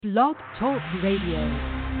Blog Talk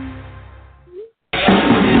Radio.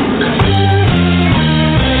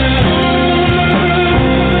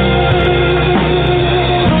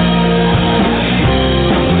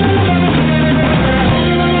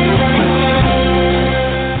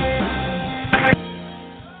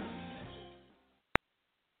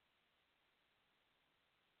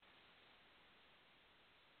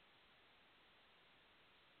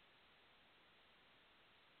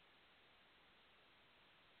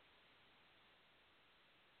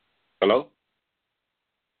 Hello?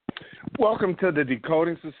 Welcome to the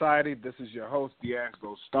Decoding Society. This is your host,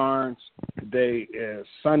 DeAngelo Starnes. Today is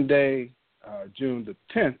Sunday, June the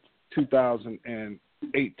 10th,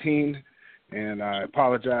 2018, and I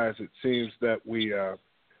apologize. It seems that we are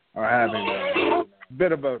having a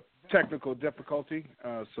bit of a technical difficulty,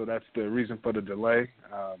 so that's the reason for the delay.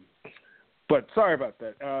 But sorry about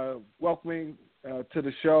that. Welcoming to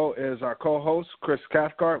the show is our co-host, Chris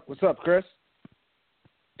Cathcart. What's up, Chris?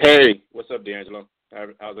 Hey, what's up, DeAngelo?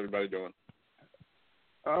 How's everybody doing?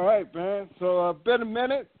 All right, man. So been a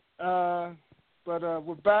minute, but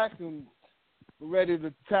we're back and we're ready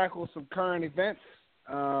to tackle some current events.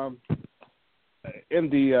 In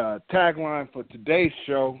the tagline for today's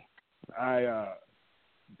show,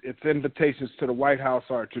 it's invitations to the White House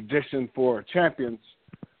are a tradition for champions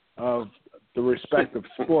of the respective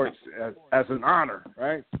sports as an honor,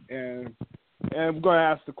 right? And I'm going to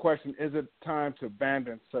ask the question, is it time to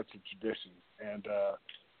abandon such a tradition? And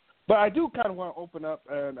but I do kind of want to open up,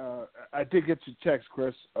 and I did get your text,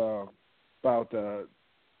 Chris, about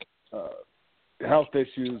health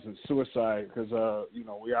issues and suicide, because,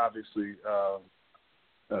 we obviously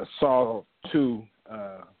saw two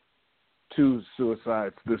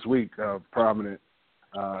suicides this week of prominent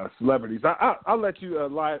celebrities. I'll let you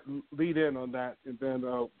lead in on that, and then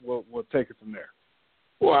we'll take it from there.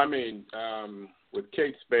 Well, I mean, with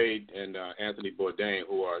Kate Spade and Anthony Bourdain,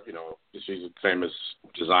 who are, she's a famous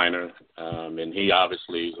designer, and he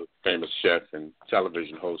obviously is a famous chef and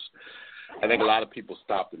television host. I think a lot of people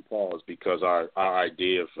stopped and paused because our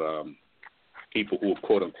idea of people who have,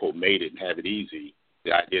 quote unquote, made it and have it easy,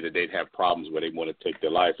 the idea that they'd have problems where they want to take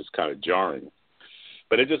their life is kind of jarring.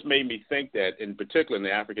 But it just made me think that, in particular in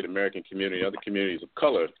the African-American community and other communities of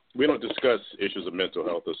color, we don't discuss issues of mental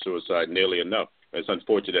health or suicide nearly enough. It's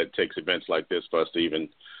unfortunate that it takes events like this for us to even,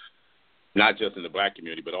 not just in the black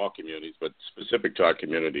community, but all communities, but specific to our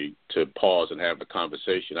community, to pause and have a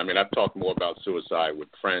conversation. I mean, I've talked more about suicide with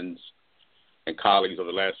friends and colleagues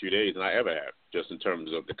over the last few days than I ever have, just in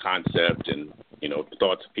terms of the concept and,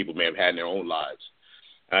 thoughts people may have had in their own lives.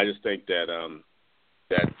 And I just think that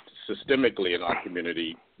that systemically in our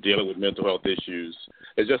community, dealing with mental health issues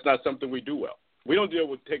is just not something we do well. We don't deal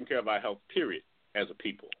with taking care of our health, period, as a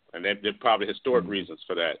people. And there are probably historic reasons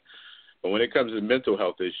for that. But when it comes to mental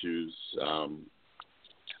health issues,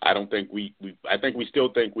 I think we still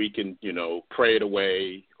think we can, pray it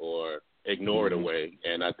away or ignore it away.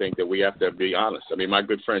 And I think that we have to be honest. I mean, my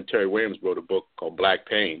good friend Terry Williams wrote a book called Black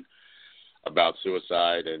Pain about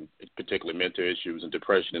suicide and particularly mental issues and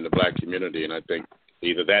depression in the black community. And I think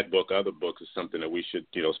either that book or other books is something that we should,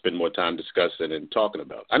 spend more time discussing and talking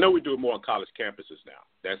about. I know we do it more on college campuses now.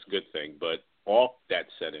 That's a good thing. But off that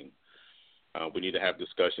setting, we need to have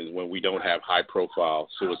discussions when we don't have high-profile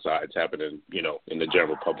suicides happening, in the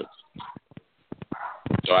general public.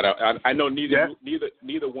 So I know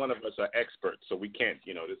neither one of us are experts, so we can't,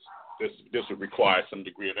 this would require some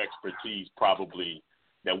degree of expertise probably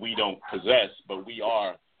that we don't possess, but we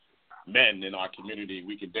are men in our community.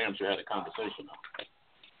 We can damn sure have a conversation on.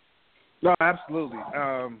 No, absolutely.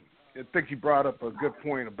 I think you brought up a good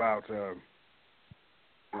point about you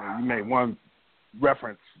made one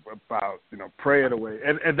reference about pray it away,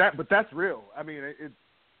 and but that's real. I mean,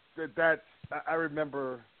 that's I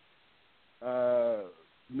remember a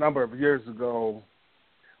number of years ago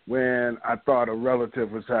when I thought a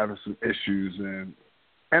relative was having some issues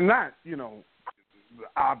and not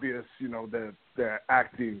obvious that they're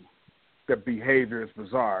acting. Their behavior is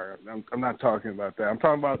bizarre. I'm not talking about that. I'm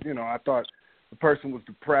talking about, I thought the person was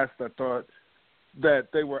depressed. I thought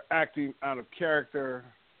that they were acting out of character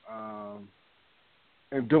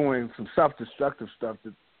and doing some self-destructive stuff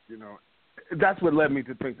that, that's what led me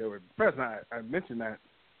to think they were depressed. And I mentioned that.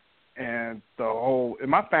 And the whole, in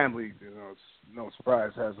my family, it's no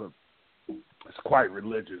surprise, it's quite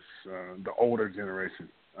religious, the older generation.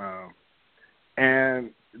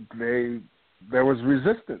 And there was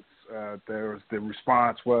resistance. The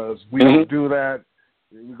response was, we don't do that.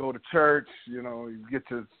 We go to church, you get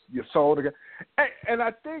your soul together. And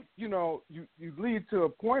I think, you lead to a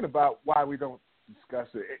point about why we don't discuss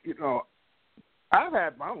it. I've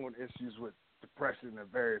had my own issues with depression at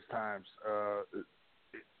various times,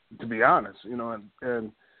 to be honest,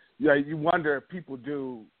 and yeah, you wonder if people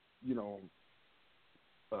do,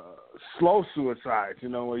 slow suicides,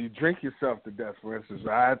 where you drink yourself to death, for instance.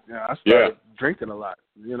 I started drinking a lot,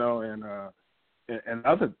 and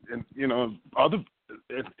other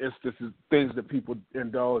instances, things that people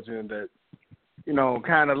indulge in that,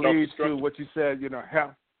 kind of leads to what you said,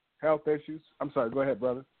 health issues. I'm sorry, go ahead,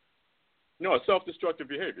 brother. No, self-destructive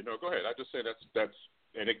behavior. No, go ahead. I just say that's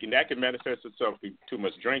and that can manifest itself through too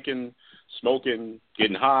much drinking, smoking,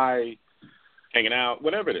 getting high, hanging out,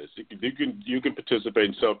 whatever it is. You can participate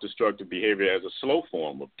in self-destructive behavior as a slow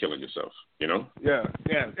form of killing yourself. Yeah,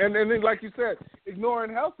 and then like you said,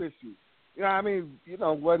 ignoring health issues.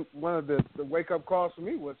 One of the wake-up calls for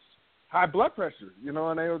me was high blood pressure. And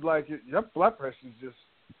they was like, your blood pressure is just,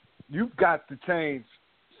 you've got to change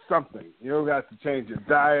something. You've got to change your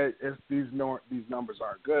diet if these numbers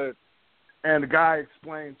aren't good. And the guy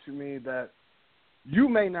explained to me that you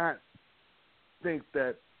may not think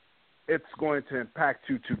that it's going to impact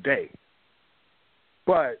you today,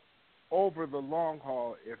 but over the long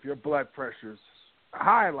haul, if your blood pressure's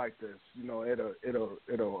high like this, it'll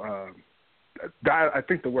I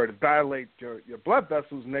think the word is dilate your blood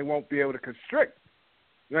vessels, and they won't be able to constrict.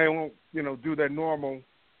 They won't, do their normal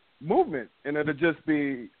movement, and it'll just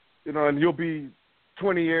be, and you'll be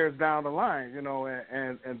 20 years down the line,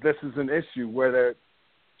 and this is an issue where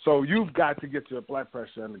so you've got to get your blood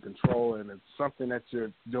pressure under control, and it's something that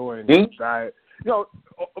you're doing diet.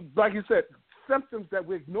 Like you said, symptoms that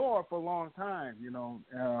we ignore for a long time,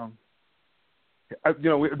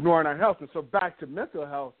 we're ignoring our health. And so back to mental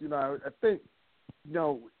health, I think,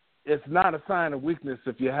 it's not a sign of weakness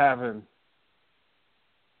if you're having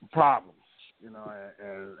problems,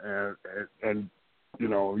 and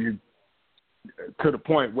you to the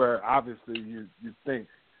point where obviously you think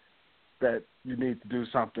that you need to do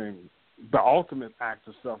something, the ultimate act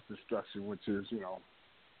of self-destruction, which is,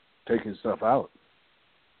 taking yourself out.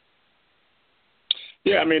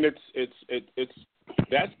 Yeah, I mean, it's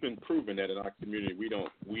that's been proven that in our community we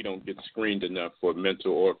don't get screened enough for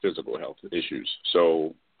mental or physical health issues.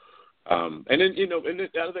 So, and then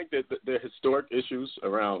I think that the historic issues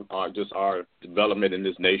around just our development in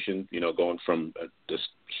this nation, going from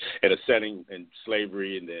at a setting in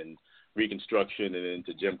slavery and then Reconstruction and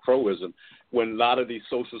into Jim Crowism, when a lot of these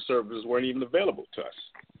social services weren't even available to us.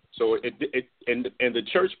 So and the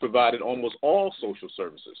church provided almost all social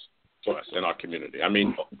services for us in our community. I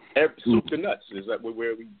mean, soup to nuts is that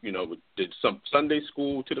where we, did some Sunday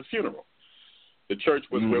school to the funeral. The church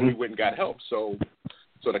was where we went and got help. So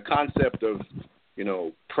the concept of,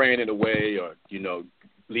 praying it away or,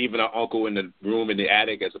 leaving our uncle in the room in the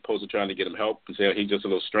attic as opposed to trying to get him help and say he's just a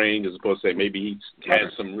little strange, as opposed to say maybe he has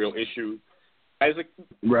some real issue. I'm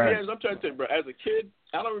trying to tell you, bro, as a kid,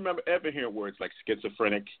 I don't remember ever hearing words like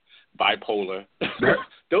schizophrenic, bipolar.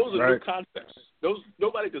 Those are new concepts.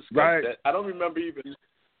 Nobody discussed that. I don't remember even.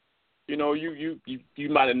 You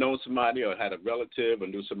might have known somebody or had a relative or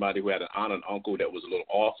knew somebody who had an aunt and uncle that was a little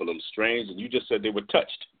off, a little strange, and you just said they were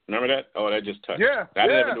touched. Remember that? Oh, that just touched. Yeah. I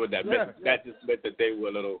never knew what that meant. Yeah. That just meant that they were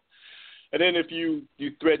a little. And then if you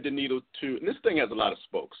thread the needle to, and this thing has a lot of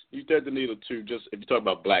spokes. You thread the needle to just, if you talk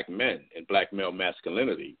about black men and black male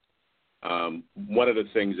masculinity, one of the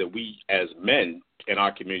things that we as men in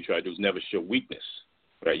our community try to do is never show weakness.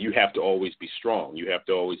 Right, you have to always be strong. You have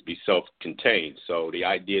to always be self-contained. So the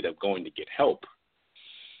idea of going to get help,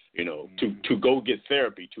 to go get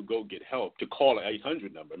therapy, to go get help, to call an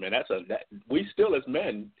 800 number, man, we still as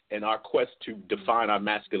men in our quest to define our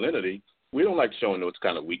masculinity, we don't like showing those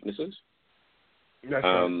kind of weaknesses. That's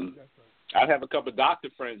right. I have a couple of doctor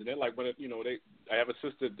friends, and they're like, I have a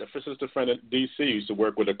sister friend at D.C. who used to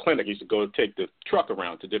work with a clinic. Used to go take the truck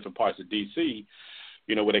around to different parts of D.C.,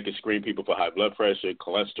 where they could screen people for high blood pressure,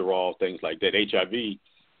 cholesterol, things like that, HIV.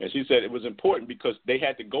 And she said it was important because they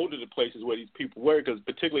had to go to the places where these people were, because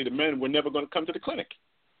particularly the men were never going to come to the clinic.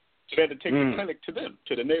 So they had to take the clinic to them,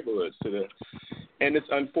 to the neighborhoods, and it's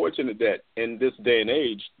unfortunate that in this day and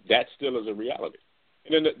age, that still is a reality.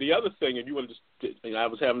 And then the other thing, if you want to just,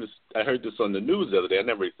 I heard this on the news the other day. I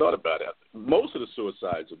never really thought about it. Most of the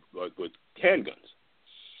suicides are with handguns.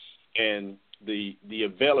 And the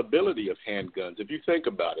availability of handguns, if you think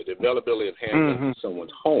about it, the availability of handguns in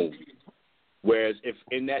someone's home, whereas if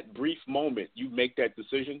in that brief moment you make that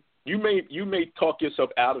decision, you may talk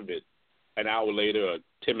yourself out of it an hour later or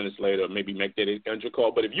 10 minutes later, or maybe make that 800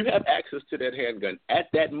 call. But if you have access to that handgun at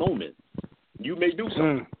that moment, you may do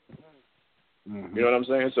something. You know what I'm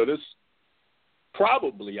saying? So this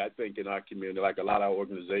probably, I think, in our community, like a lot of our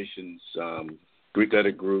organizations, Greek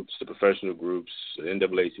letter groups, the professional groups, the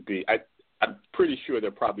NAACP, I'm pretty sure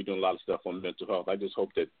they're probably doing a lot of stuff on mental health. I just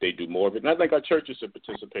hope that they do more of it. And I think our churches should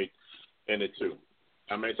participate in it too.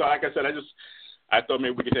 I mean, so like I said, I thought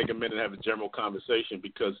maybe we could take a minute and have a general conversation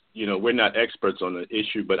because, we're not experts on the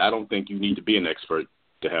issue, but I don't think you need to be an expert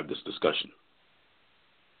to have this discussion.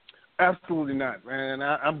 Absolutely not, man.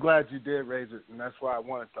 I'm glad you did raise it, and that's why I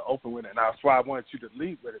wanted to open with it, and that's why I wanted you to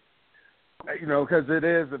lead with it, because it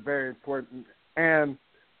is a very important and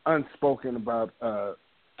unspoken about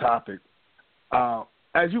topic.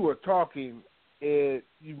 As you were talking, you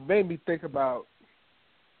made me think about,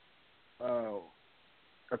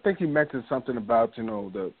 I think you mentioned something about,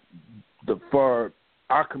 the for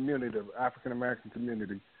our community, the African-American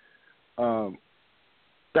community,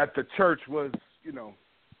 that the church was,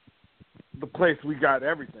 the place we got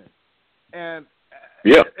everything. And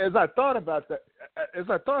as I thought about that,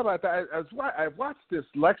 I watched this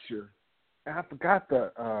lecture, and I forgot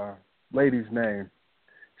the lady's name.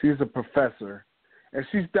 She's a professor, and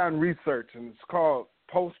she's done research, and it's called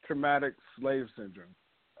post-traumatic slave syndrome.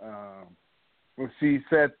 When she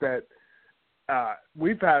said that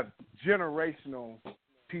we've had generational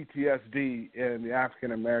PTSD in the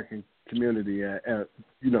African-American community,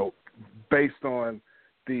 based on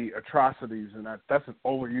the atrocities, and that's an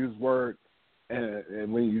overused word,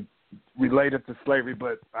 and when you relate it to slavery,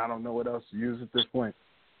 but I don't know what else to use at this point.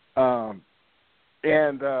 And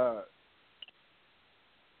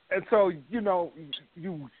so,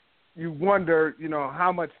 you wonder,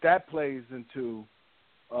 how much that plays into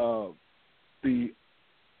the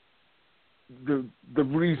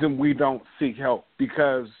reason we don't seek help,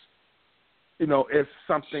 because, it's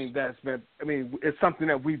something it's something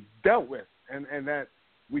that we've dealt with, and that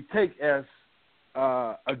we take as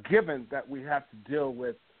a given that we have to deal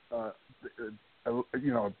with,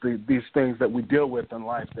 these things that we deal with in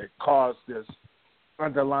life that cause this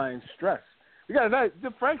underlying stress. Because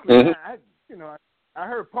frankly, I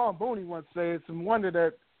heard Paul Booney once say it's a wonder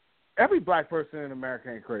that every black person in America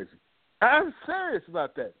ain't crazy. I'm serious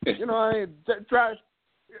about that.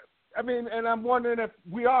 And I'm wondering if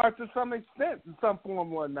we are to some extent, in some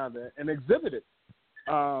form or another, and exhibit it.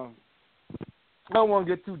 I don't want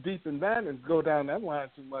to get too deep in that and go down that line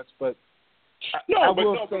too much, but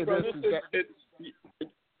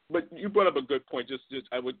But you brought up a good point. Just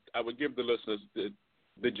I would give the listeners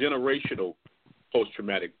the generational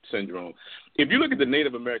post-traumatic syndrome. If you look at the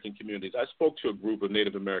Native American communities, I spoke to a group of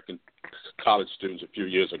Native American college students a few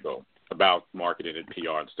years ago about marketing and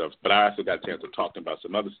PR and stuff, but I also got a chance to talk to them about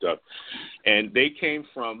some other stuff. And they came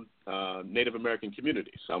from Native American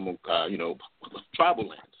communities, some, tribal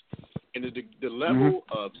lands. And the level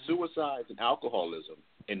of suicides and alcoholism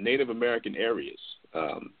in Native American areas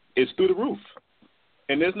is through the roof.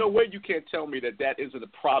 And there's no way you can't tell me that isn't a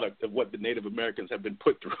product of what the Native Americans have been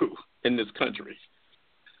put through in this country.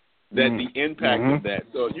 That the impact of that,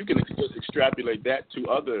 so you can just extrapolate that to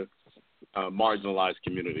other marginalized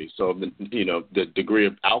communities. So, the degree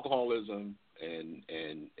of alcoholism and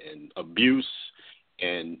abuse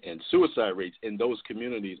and suicide rates in those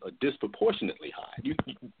communities are disproportionately high.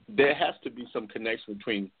 There has to be some connection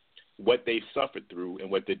between what they suffered through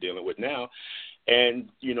and what they're dealing with now. And,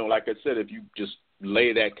 like I said, if you just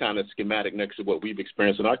lay that kind of schematic next to what we've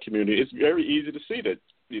experienced in our community, it's very easy to see that,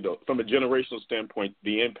 from a generational standpoint,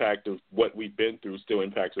 the impact of what we've been through still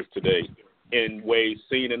impacts us today in ways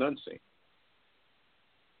seen and unseen.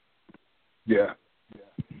 Yeah.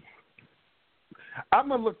 I'm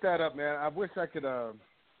going to look that up, man. I wish I could,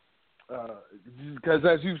 because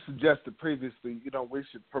as you suggested previously, we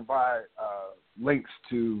should provide links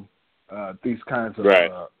to these kinds of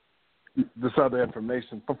this other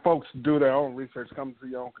information for folks to do their own research, come to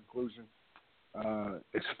your own conclusion,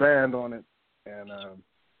 expand on it, and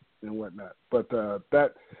whatnot. But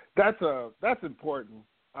that's important.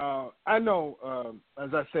 I know,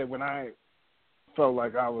 as I said, when I felt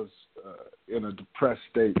like I was in a depressed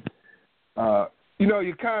state,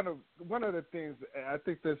 you kind of, one of the things, I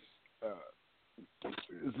think this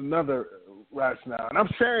is another rationale, and I'm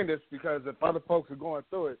sharing this because if other folks are going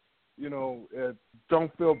through it,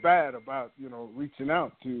 don't feel bad about, reaching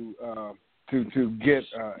out to get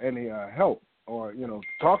any help or,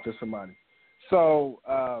 talk to somebody. So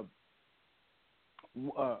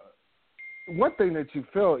one thing that you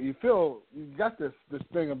got this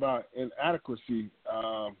thing about inadequacy,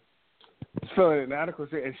 feeling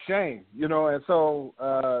inadequacy and shame, and so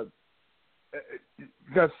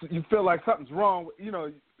because you feel like something's wrong,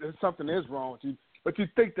 something is wrong with you, but you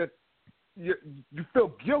think that you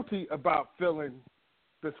feel guilty about feeling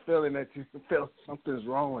this feeling that you feel something's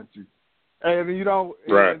wrong with you, and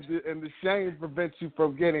and the shame prevents you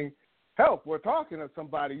from getting help or talking to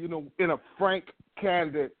somebody, in a frank,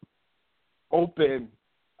 candid open,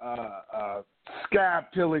 scab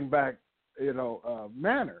peeling back,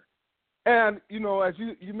 manner. And, as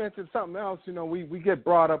you mentioned something else, we get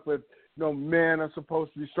brought up with, men are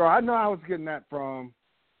supposed to be strong. I know I was getting that from,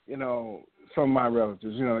 some of my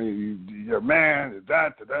relatives. You're a man,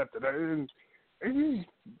 that. And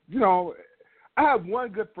I have one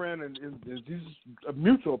good friend, and he's a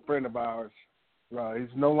mutual friend of ours. He's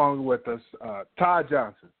no longer with us. Todd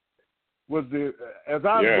Johnson was as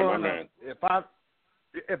I was growing up,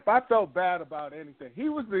 if I felt bad about anything, he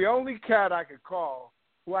was the only cat I could call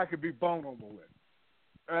who I could be vulnerable with.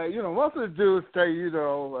 Most of the dudes say,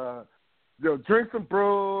 drink some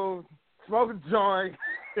brews, smoke a joint,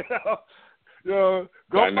 go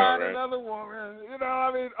find another woman.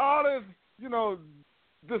 All this,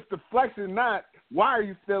 this deflection, not why are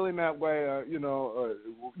you feeling that way,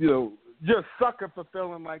 you're a sucker for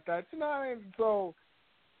feeling like that. So,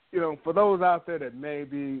 for those out there that may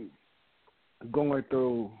be going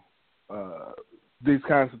through these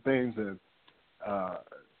kinds of things,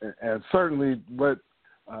 and certainly what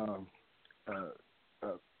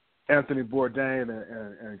Anthony Bourdain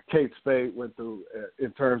and Kate Spade went through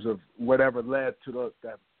in terms of whatever led to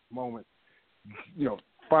that moment,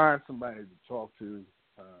 find somebody to talk to,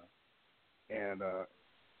 and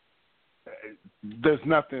there's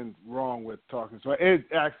nothing wrong with talking. So it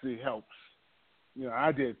actually helps.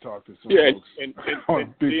 I did talk to some folks. And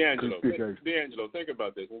DeAngelo, think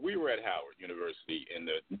about this. When we were at Howard University in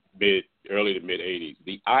the early to mid 80s,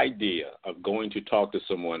 the idea of going to talk to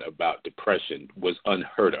someone about depression was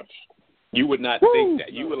unheard of. You would not think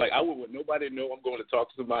that. You were like, I would want nobody to know I'm going to talk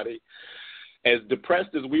to somebody. As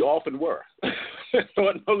depressed as we often were.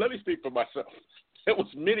 No, let me speak for myself. There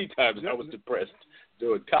was many times I was depressed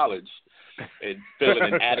during college and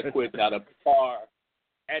feeling inadequate, out of par.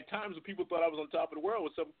 At times when people thought I was on top of the world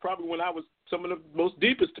was probably when I was some of the most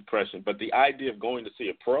deepest depression. But the idea of going to see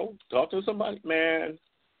a pro, talking to somebody, man,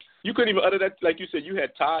 you couldn't even utter that. Like you said, you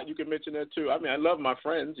had Todd. You can mention that too. I love my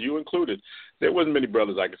friends, you included. There wasn't many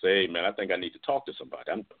brothers I could say, hey, man, I think I need to talk to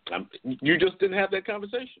somebody. You just didn't have that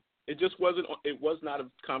conversation. It just wasn't. It was not a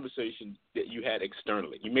conversation that you had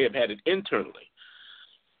externally. You may have had it internally.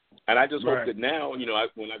 And I just hope that now, when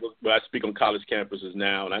I speak on college campuses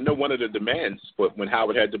now, and I know one of the demands when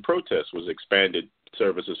Howard had the protest was expanded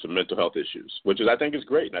services for mental health issues, which I think is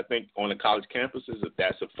great. And I think on the college campuses, if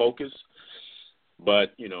that's a focus.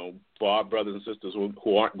 But, for our brothers and sisters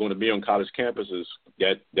who aren't going to be on college campuses,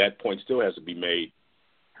 that point still has to be made,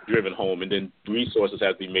 driven home, and then resources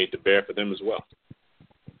have to be made to bear for them as well.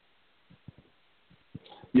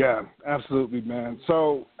 Yeah, absolutely, man.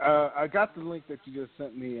 So I got the link that you just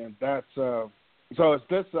sent me, and that's so it's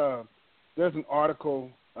this. There's an article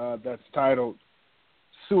that's titled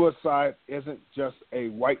 "Suicide Isn't Just a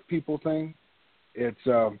White People Thing." It's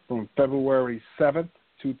from February 7th,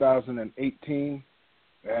 2018,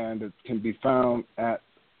 and it can be found at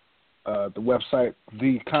the website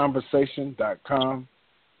theconversation.com.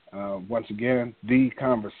 Once again,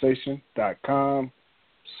 theconversation.com.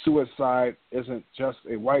 Suicide Isn't Just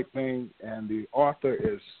a White Thing, and the author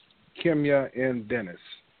is Kimya N. Dennis,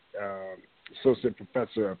 Associate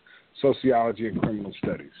Professor of Sociology and Criminal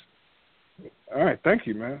Studies. All right, thank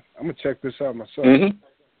you, man. I'm going to check this out myself. Mm-hmm.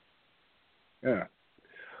 Yeah.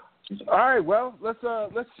 All right, well, let's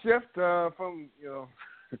shift from,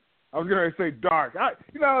 I was going to say dark.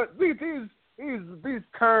 These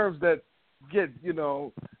terms that get,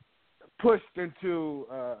 pushed into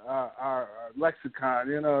our lexicon,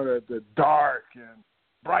 the dark and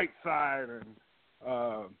bright side and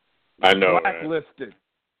I know, blacklisted.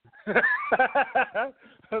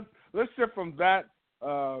 Let's shift from that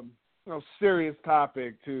serious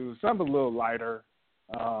topic to something a little lighter.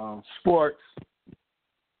 Sports.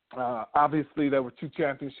 Obviously, there were two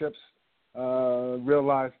championships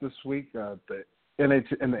realized this week. The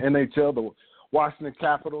NHL, the Washington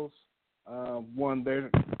Capitals won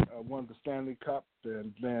the Stanley Cup,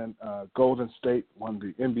 and then Golden State won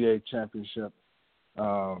the NBA championship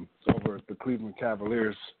over the Cleveland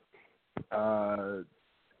Cavaliers.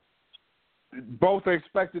 Both are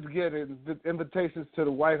expected to get invitations to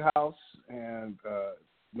the White House, and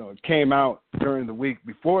it came out during the week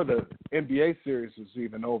before the NBA series was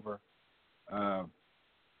even over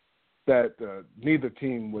that neither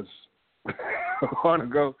team was going to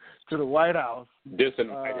go to the White House.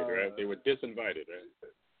 Disinvited, right? They were disinvited, right?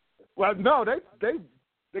 Well, no, they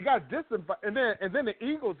got disinvited, and then the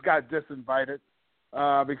Eagles got disinvited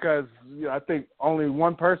because I think only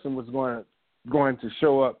one person was going to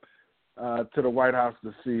show up to the White House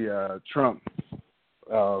to see Trump.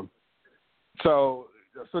 So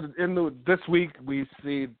this week we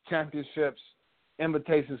see championships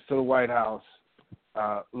invitations to the White House.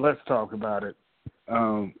 Let's talk about it.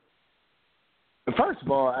 First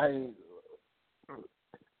of all,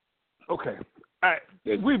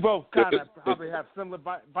 we both kind of probably have similar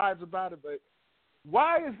vibes about it, but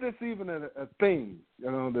why is this even a thing?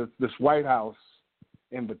 This White House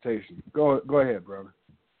invitation. Go ahead, brother.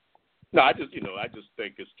 No, I just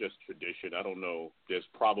think it's just tradition. I don't know. There's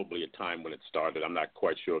probably a time when it started. I'm not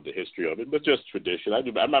quite sure of the history of it, but just tradition. I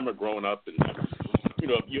remember growing up, and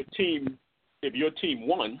if your team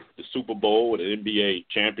won the Super Bowl or the NBA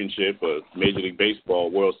championship or Major League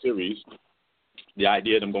Baseball World Series, the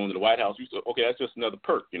idea of them going to the White House, you said, okay, that's just another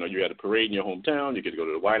perk. You had a parade in your hometown. You get to go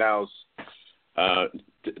to the White House.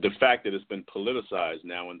 The fact that it's been politicized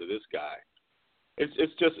now under this guy,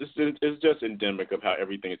 it's just endemic of how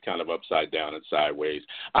everything is kind of upside down and sideways.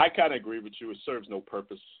 I kind of agree with you. It serves no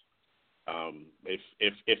purpose.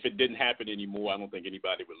 If it didn't happen anymore, I don't think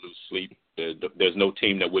anybody would lose sleep. There's no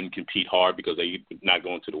team that wouldn't compete hard because they're not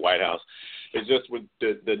going to the White House. It's just with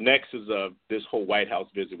the nexus of this whole White House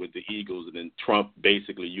visit with the Eagles, and then Trump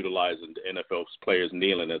basically utilizing the NFL's players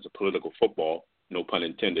kneeling as a political football, no pun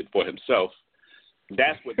intended, for himself.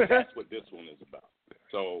 That's what this one is about.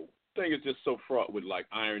 So I think it's just so fraught with like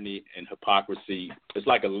irony and hypocrisy. It's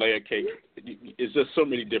like a layer cake. It's just so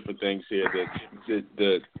many different things here.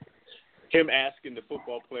 Him asking the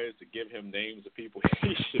football players to give him names of people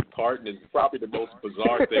he should pardon is probably the most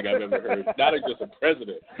bizarre thing I've ever heard. Not just a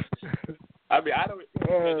president. I mean, I don't.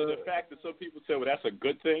 And the fact that some people say, "Well, that's a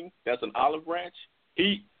good thing. That's an olive branch."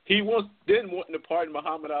 He didn't want to pardon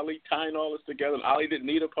Muhammad Ali, tying all this together. Ali didn't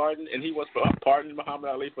need a pardon, and he wants to pardon Muhammad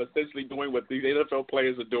Ali for essentially doing what these NFL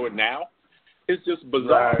players are doing now. It's just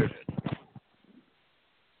bizarre.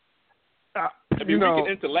 Right. I mean, we can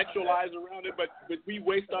intellectualize around it, but we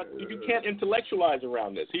waste our. You can't intellectualize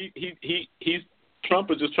around this. Trump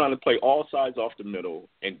is just trying to play all sides off the middle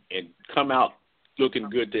and come out looking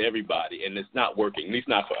good to everybody, and it's not working. At least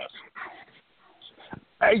not for us.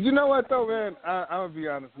 Hey, you know what though, man? I'm gonna be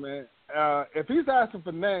honest, man. If he's asking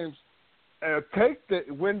for names, take the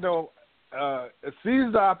window,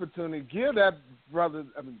 seize the opportunity, give that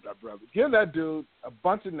give that dude a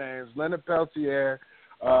bunch of names, Leonard Peltier.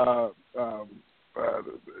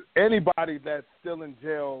 Anybody that's still in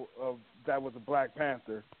jail that was a Black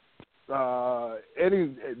Panther,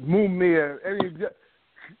 any Mumia,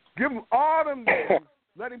 give them all them names,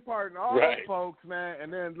 let him pardon all those folks, man,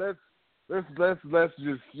 and then let's just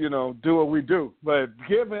do what we do, but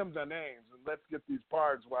give him the names and let's get these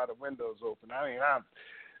pardons while the window's open. I mean,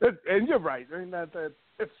 and you're right. I mean, that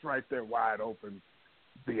it's right there wide open.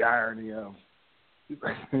 The irony of.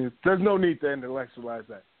 There's no need to intellectualize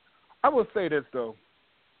that. I will say this though.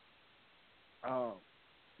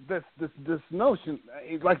 This notion,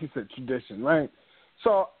 like you said, tradition, right?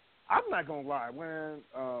 So I'm not gonna lie.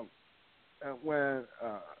 When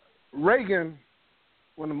Reagan,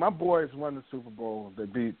 when my boys won the Super Bowl, they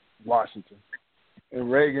beat Washington, and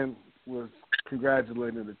Reagan was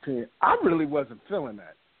congratulating the team, I really wasn't feeling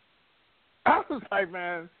that. I was like,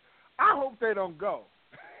 man, I hope they don't go.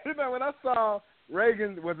 When I saw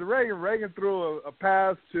Reagan threw a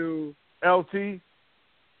pass to LT.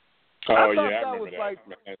 Oh, yeah, I remember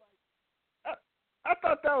that. I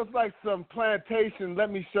thought that was like some plantation,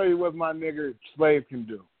 let me show you what my nigger slave can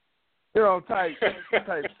do. Type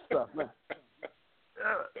stuff, man.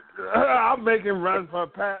 I'll make him run for a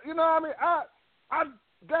pass.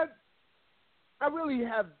 I really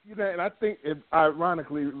have, and I think it,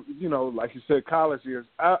 ironically, like you said, college years,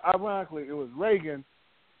 ironically, it was Reagan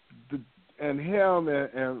and him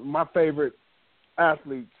and my favorite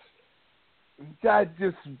athletes. That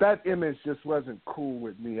image just wasn't cool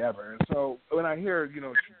with me ever. And so when I hear,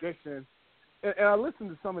 tradition, and I listen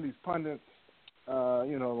to some of these pundits,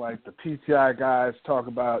 like the PTI guys talk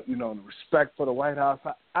about, the respect for the White House.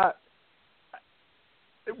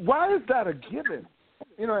 Why is that a given?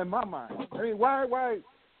 In my mind. I mean, why?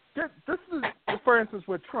 This is, for instance,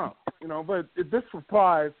 with Trump, but this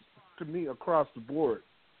applies to me across the board.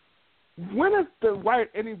 When is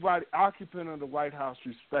anybody occupant of the White House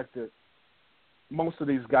respected most of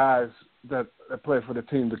these guys that play for the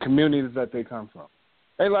team, the communities that they come from?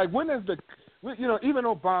 And when is even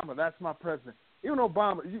Obama, that's my president. Even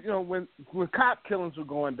Obama, when cop killings were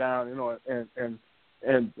going down, and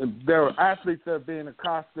there were athletes that are being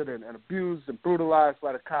accosted and abused and brutalized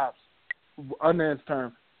by the cops under his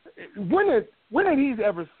term. When did he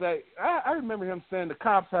ever say? I remember him saying the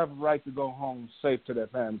cops have a right to go home safe to their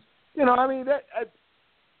families.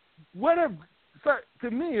 To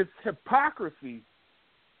me, it's hypocrisy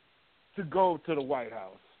to go to the White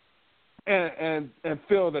House and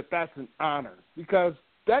feel that that's an honor, because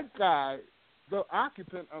that guy the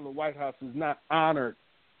occupant of the White House has not honored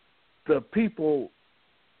the people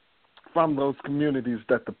from those communities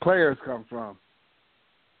that the players come from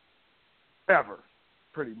ever,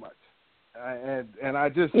 pretty much. And I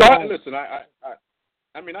just listen. I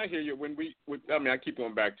hear you. I keep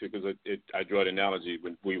going back to it because I draw the analogy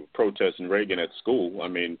when we were protesting Reagan at school. I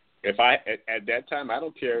mean, if at that time, I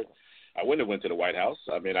don't care. I wouldn't have went to the White House.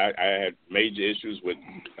 I mean, I had major issues with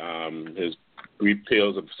his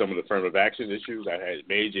repeals of some of the affirmative action issues. I had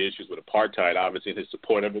major issues with apartheid, obviously, and his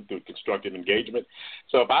support of it through constructive engagement.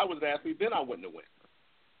 So if I was an athlete, then I wouldn't have went.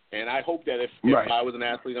 And I hope that if I was an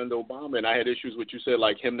athlete under Obama and I had issues, what you said,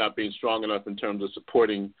 like him not being strong enough in terms of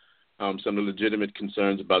supporting some of the legitimate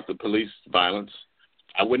concerns about the police violence,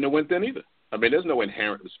 I wouldn't have went then either. I mean, there's no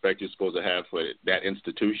inherent respect you're supposed to have for that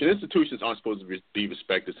institution. Institutions aren't supposed to be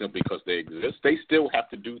respected simply because they exist. They still have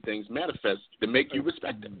to do things manifest to make you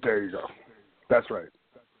respect them. There you go. That's right.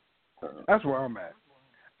 That's where I'm at.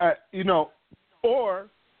 Or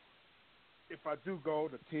if I do go,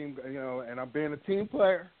 the team, and I'm being a team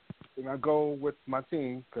player, and I go with my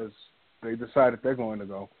team because they decided they're going to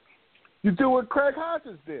go. You do what Craig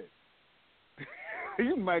Hodges did.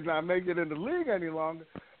 You might not make it in the league any longer,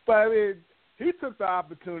 but I mean, he took the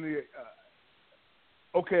opportunity.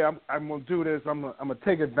 Okay, I'm going to do this. I'm going to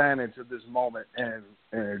take advantage of this moment and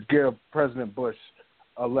give President Bush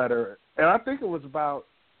a letter. And I think it was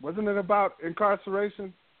wasn't it about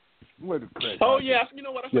incarceration? Oh, yeah. You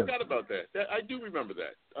know what? I forgot about that. I do remember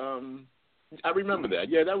that. I remember that.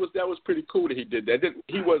 Yeah, that was pretty cool that he did that.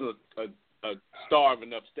 He wasn't a star of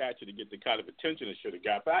enough stature to get the kind of attention it should have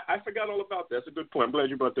got. But I forgot all about that. That's a good point. I'm glad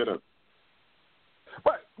you brought that up.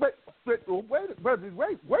 But wait.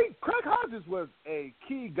 Craig Hodges was a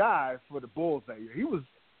key guy for the Bulls that year. He was.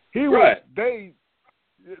 They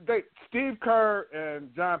Steve Kerr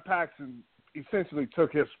and John Paxson essentially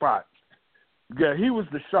took his spot. Yeah, he was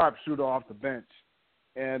the sharpshooter off the bench,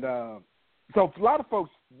 and so a lot of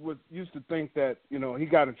folks used to think that he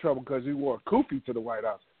got in trouble because he wore a kufi to the White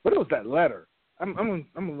House, but it was that letter. I'm gonna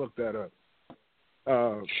look that up.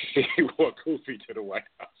 He wore a kufi to the White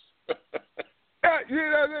House.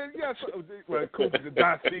 Kufi to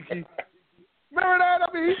Don Siki. Remember that?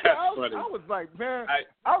 I mean, I was like, man,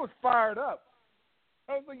 I was fired up.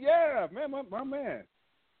 I was like, yeah, man, my man.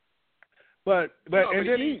 But and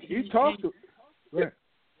then he talked to. Yeah.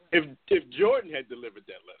 If Jordan had delivered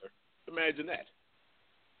that letter, imagine that.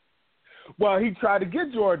 Well, he tried to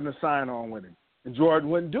get Jordan to sign on with him, and Jordan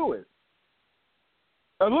wouldn't do it.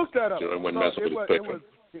 I looked that up. Jordan wouldn't mess with his paper.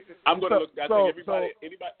 I'm going to look. I think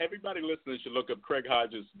everybody listening should look up Craig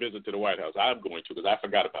Hodges' visit to the White House. I'm going to because I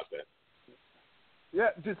forgot about that.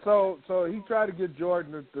 Yeah, so he tried to get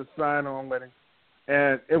Jordan to sign on with him,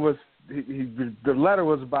 and it was the letter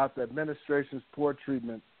was about the administration's poor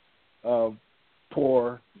treatment of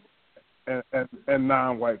poor and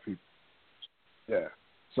non-white people. Yeah.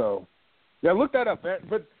 So, yeah, look that up.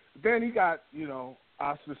 But then he got,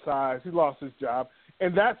 ostracized. He lost his job.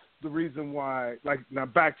 And that's the reason why, now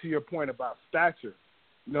back to your point about stature,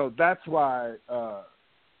 that's why,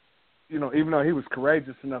 even though he was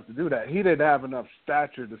courageous enough to do that, he didn't have enough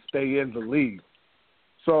stature to stay in the league.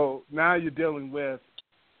 So now you're dealing with,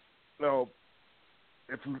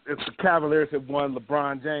 if the Cavaliers had won,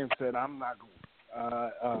 LeBron James said, I'm not going.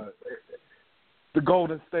 The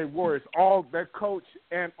Golden State Warriors, all their coach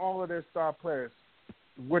and all of their star players,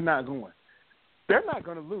 we're not going. They're not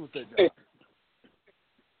going to lose their job.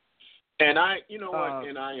 And I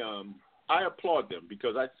applaud them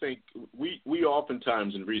because I think we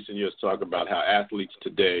oftentimes in recent years talk about how athletes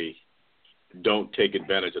today don't take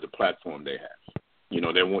advantage of the platform they have.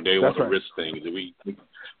 They want to risk things.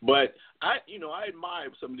 But I admire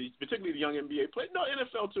some of these, particularly the young NBA players. No,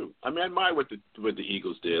 NFL too. I mean, I admire what the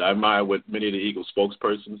Eagles did. I admire what many of the Eagles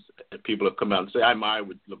spokespersons and people have come out and say. I admire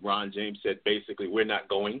what LeBron James said. Basically, we're not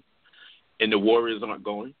going, and the Warriors aren't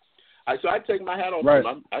going. So I take my hat off to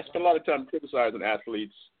them. I spend a lot of time criticizing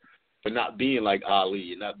athletes for not being like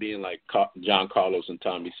Ali and not being like John Carlos and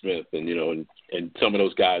Tommy Smith, and and some of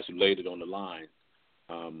those guys who laid it on the line.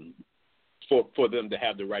 For them to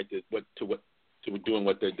have the right to doing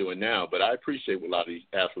what they're doing now, but I appreciate what a lot of these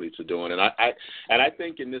athletes are doing, and I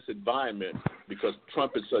think in this environment, because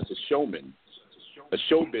Trump is such a showman, a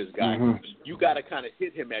showbiz guy, you got to kind of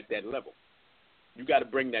hit him at that level. You got to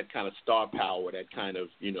bring that kind of star power, that kind of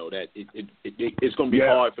that it's going to be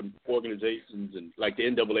hard for organizations and like the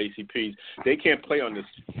NAACPs. They can't play on this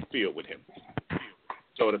field with him.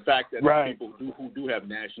 So the fact that people who do have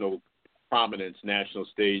national prominence, national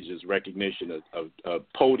stages, recognition of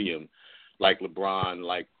podium, like LeBron,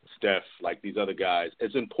 like Steph, like these other guys,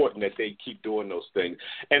 it's important that they keep doing those things.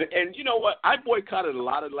 And you know what? I boycotted a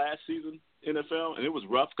lot of last season NFL, and it was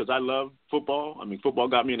rough because I love football. I mean, football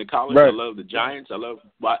got me into college. Right. I love the Giants. I love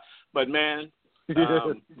 – but, man,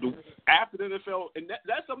 after the NFL – and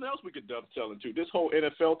that's something else we could dovetail into. This whole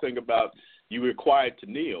NFL thing about you required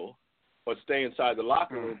to kneel or stay inside the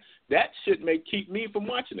locker room, that shit may keep me from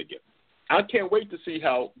watching again. I can't wait to see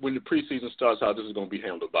how, when the preseason starts, how this is going to be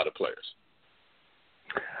handled by the players.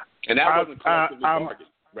 And that wasn't collectively bargained,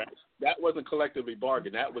 right? That wasn't collectively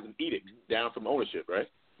bargained. That was an edict down from ownership, right?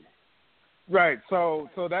 Right. So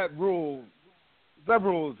that rule's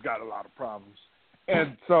got a lot of problems.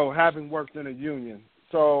 And so having worked in a union,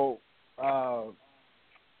 so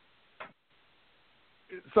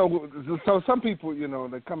some people, you know,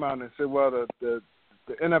 they come out and say, well, the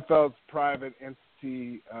NFL's private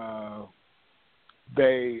entity,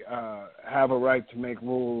 they have a right to make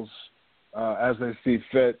rules as they see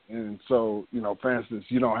fit. And so, you know, for instance,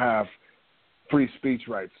 you don't have free speech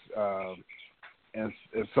rights. And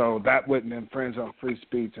so that wouldn't infringe on free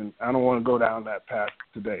speech. And I don't want to go down that path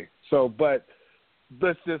today. So, but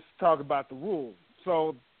let's just talk about the rules.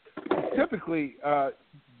 So typically,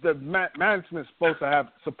 the management's supposed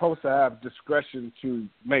to have discretion to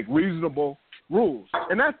make reasonable rules.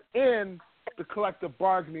 And that's in the collective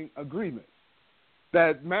bargaining agreement.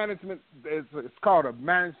 That management, it's called a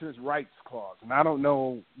management's rights clause, and I don't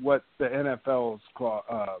know what the NFL's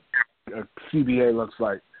CBA looks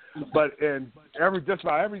like, but in just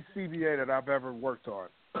about every CBA that I've ever worked on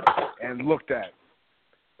and looked at,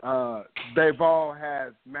 they've all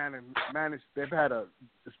had it's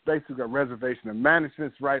basically a reservation of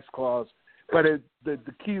management's rights clause, but the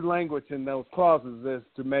key language in those clauses is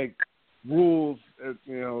to make rules,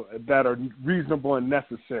 you know, that are reasonable and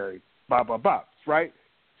necessary. Blah blah blah. Right?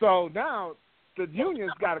 So now the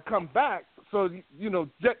union's got to come back. So, you know,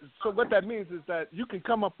 so what that means is that you can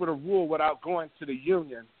come up with a rule without going to the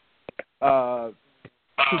union to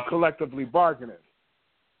collectively bargain it.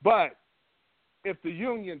 But if the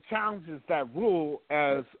union challenges that rule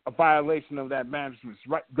as a violation of that management's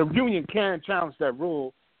right, the union can challenge that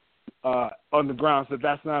rule on the grounds that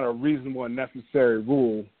that's not a reasonable and necessary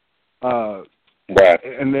rule. Right.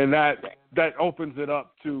 And then that opens it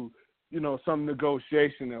up to, you know, some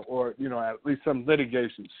negotiation or, you know, at least some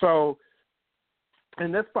litigation. So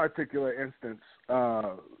in this particular instance,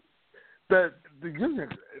 the union,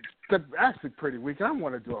 they're actually pretty weak. I don't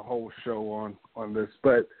want to do a whole show on this,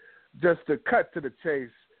 but just to cut to the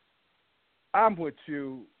chase, I'm with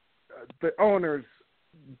you. The owners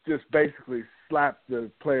just basically slapped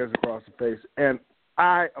the players across the face, and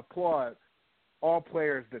I applaud all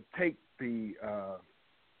players that take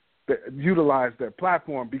utilize their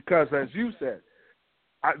platform because, as you said,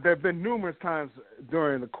 there have been numerous times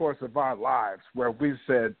during the course of our lives where we've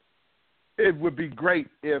said it would be great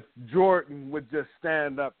if Jordan would just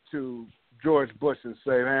stand up to George Bush and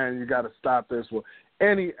say, man, you got to stop this. Well,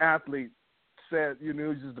 any athlete said, you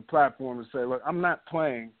know, uses the platform to say, look, I'm not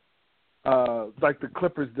playing like the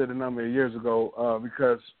Clippers did a number of years ago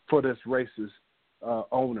because for this racist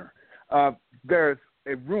owner. There's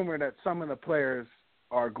a rumor that some of the players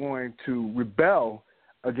are going to rebel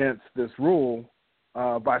against this rule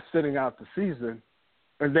by sitting out the season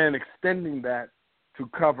and then extending that to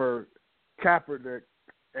cover Kaepernick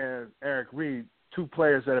and Eric Reed, two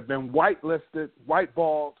players that have been whitelisted,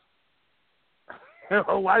 whiteballed, we're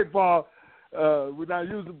not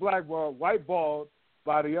using blackball, whiteballed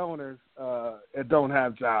by the owners and don't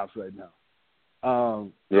have jobs right now.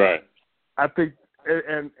 Right. I think,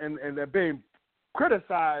 and they're being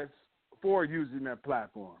criticized for using that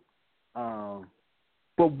platform.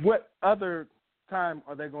 But what other time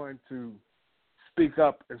are they going to speak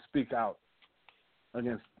up and speak out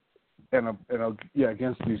against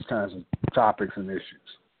these kinds of topics and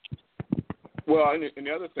issues? Well, and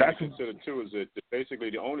the other thing to consider, too, is that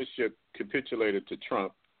basically the ownership capitulated to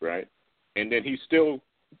Trump, right? And then he still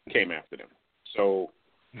came after them. So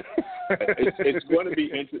it's going to be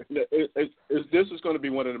this is going to be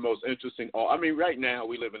one of the most interesting. I mean, right now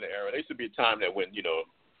we live in the era. There used to be a time that when, you know,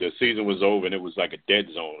 the season was over and it was like a dead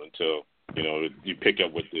zone until, you know, you pick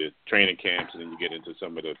up with the training camps and then you get into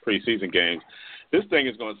some of the preseason games. This thing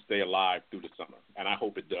is going to stay alive through the summer, and I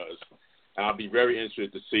hope it does. And I'll be very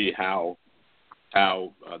interested to see how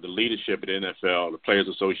the leadership at the NFL, the Players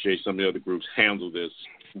Association, some of the other groups handle this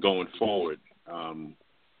going forward.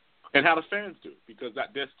 And how the fans do, because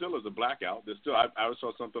there still is a blackout. There's still, I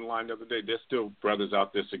saw something online the other day. There's still brothers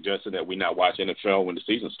out there suggesting that we not watch NFL when the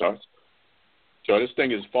season starts. So this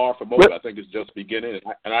thing is far from over. I think it's just beginning,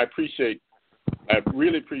 and I appreciate I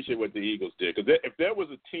really appreciate what the Eagles did, because if there was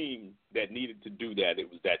a team that needed to do that, it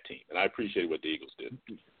was that team, and I appreciate what the Eagles did,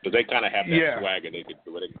 because they kind of have that swagger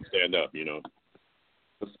where they can stand up, you know.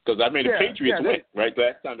 Because I mean, the Patriots went right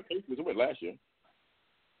last time. The Patriots went last year.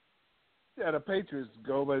 Yeah, the Patriots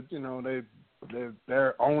go, but you know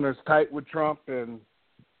their owners tight with Trump, and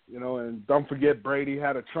you know, and don't forget Brady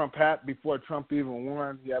had a Trump hat before Trump even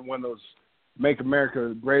won. He had one of those "Make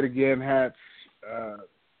America Great Again" hats.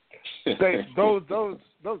 Those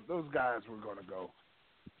guys were going to go.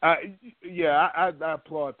 I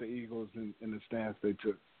applaud the Eagles in the stance they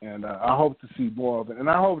took, and I hope to see more of it. And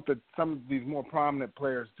I hope that some of these more prominent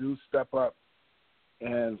players do step up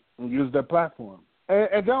and use their platform.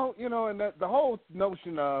 And don't, you know, and the whole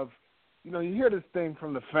notion of, you know, you hear this thing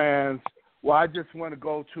from the fans, well, I just want to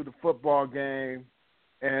go to the football game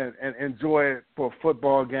and enjoy it for a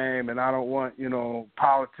football game, and I don't want, you know,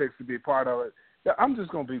 politics to be a part of it. I'm just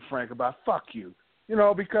going to be frank about fuck you, you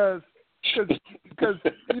know, because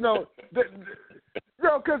you know,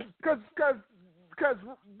 because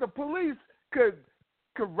the police could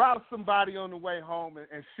rouse somebody on the way home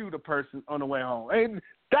and shoot a person on the way home. And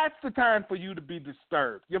that's the time for you to be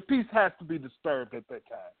disturbed. Your peace has to be disturbed at that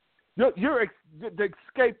time. The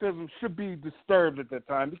escapism should be disturbed at that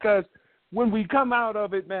time, because when we come out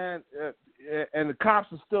of it, man, and the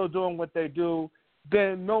cops are still doing what they do,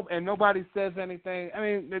 then nobody says anything. I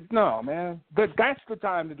mean, no, man. But that's the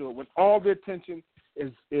time to do it when all the attention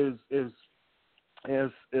is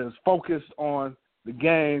focused on the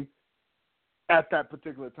game at that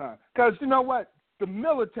particular time. Because you know what, the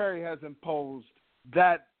military has imposed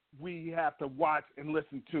that we have to watch and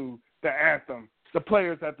listen to the anthem. The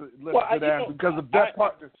players have to listen to the anthem because of that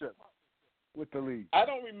partnership with the league. I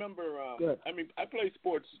don't remember. I mean, I played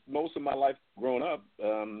sports most of my life growing up,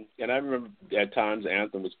 and I remember at times the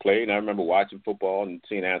anthem was played, and I remember watching football and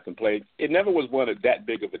seeing anthem played. It never was that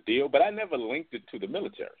big of a deal, but I never linked it to the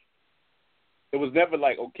military. It was never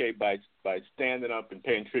like, okay, by standing up and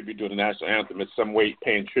paying tribute to the national anthem, in some way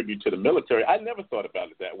paying tribute to the military. I never thought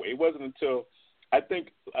about it that way. It wasn't until, I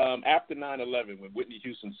think, after 9/11, when Whitney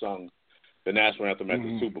Houston sung the national anthem at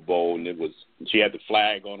the Super Bowl, and she had the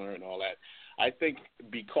flag on her and all that. I think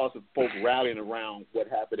because of folks rallying around what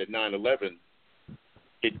happened at 9/11,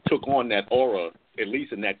 it took on that aura, at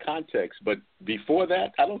least in that context. But before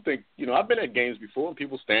that, I don't think, you know, I've been at games before and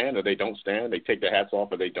people stand or they don't stand. They take their hats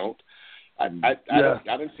off or they don't. I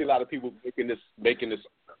didn't see a lot of people making this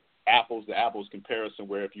apples to apples comparison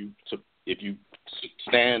where if you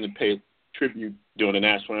stand and pay tribute during the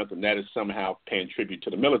national anthem, that is somehow paying tribute to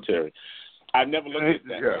the military. I've never looked at it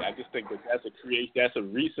that way. I just think that's a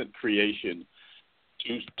recent creation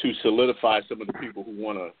to solidify some of the people who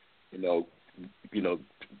want to,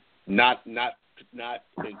 not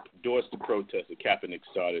endorse the protest that Kaepernick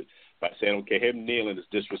started by saying, okay, him kneeling is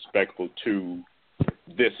disrespectful to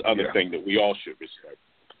this other thing that we all should respect.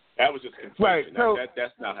 That was just right. So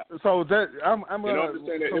that's not how. So that I'm you know what I'm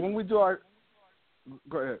saying? So when we do our,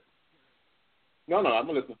 go ahead. No, I'm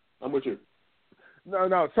listening. I'm with you.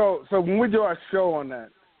 No. So when we do our show on that,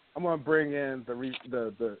 I'm gonna bring in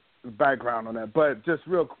the background on that. But just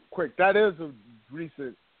real quick, that is a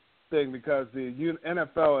recent thing because the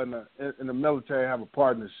NFL and the military have a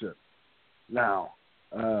partnership now,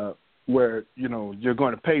 where you're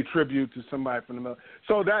going to pay tribute to somebody from the military.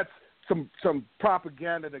 So that's some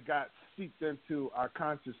propaganda that got seeped into our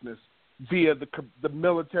consciousness via the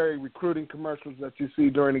military recruiting commercials that you see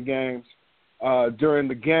during the games. During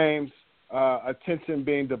the games, attention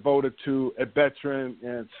being devoted to a veteran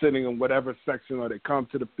and sitting in whatever section or they come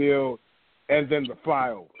to the field, and then the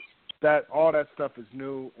flyovers. All that stuff is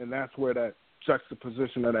new, and that's where that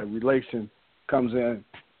juxtaposition of that relation comes in.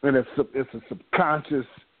 And it's a subconscious,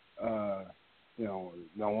 I don't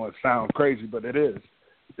want to sound crazy, but it is.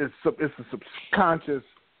 It's a subconscious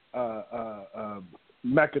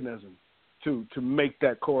mechanism to make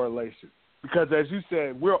that correlation. Because as you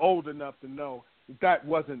said, we're old enough to know that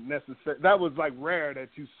wasn't necessary. That was like rare that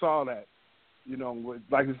you saw that.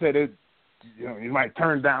 Like I said, you might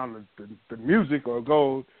turn down the music or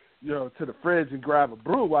go, to the fridge and grab a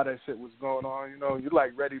brew while that shit was going on. You're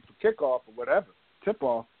like ready for kickoff or whatever, tip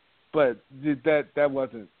off. But that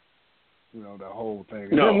wasn't, the whole thing.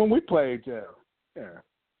 And then when we played, yeah.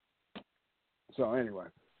 So anyway,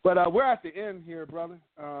 but we're at the end here, brother.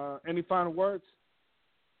 Any final words?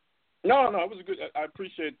 No, it was a good. I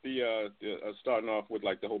appreciate the starting off with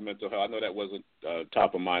like the whole mental health. I know that wasn't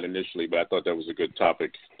top of mind initially, but I thought that was a good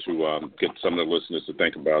topic to get some of the listeners to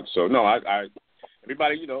think about. So no, I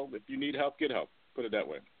everybody, if you need help, get help. Put it that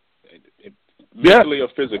way, mentally or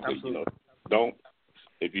physically. Absolutely. Don't.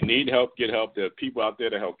 If you need help, get help. There are people out there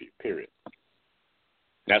to help you. Period.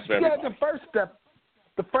 That's for everybody. Yeah,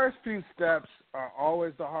 the first few steps are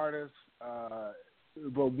always the hardest,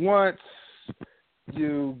 but once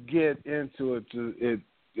you get into it,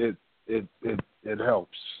 it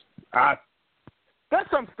helps. There's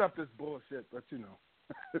some stuff that's bullshit, but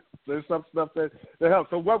there's some stuff that helps.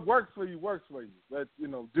 So what works for you works for you. But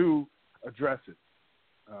do address it.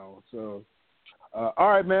 All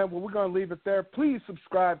right, man. Well, we're gonna leave it there. Please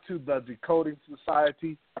subscribe to the Decoding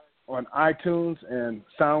Society on iTunes and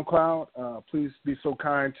SoundCloud. Please be so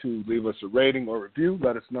kind to leave us a rating or review.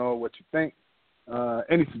 Let us know what you think.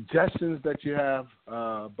 Any suggestions that you have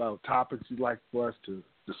about topics you'd like for us to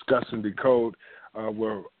discuss and decode,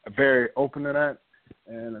 we're very open to that.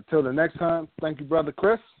 And until the next time, thank you, Brother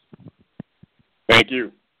Chris. Thank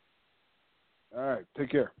you. All right, take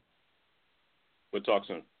care. We'll talk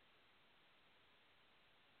soon.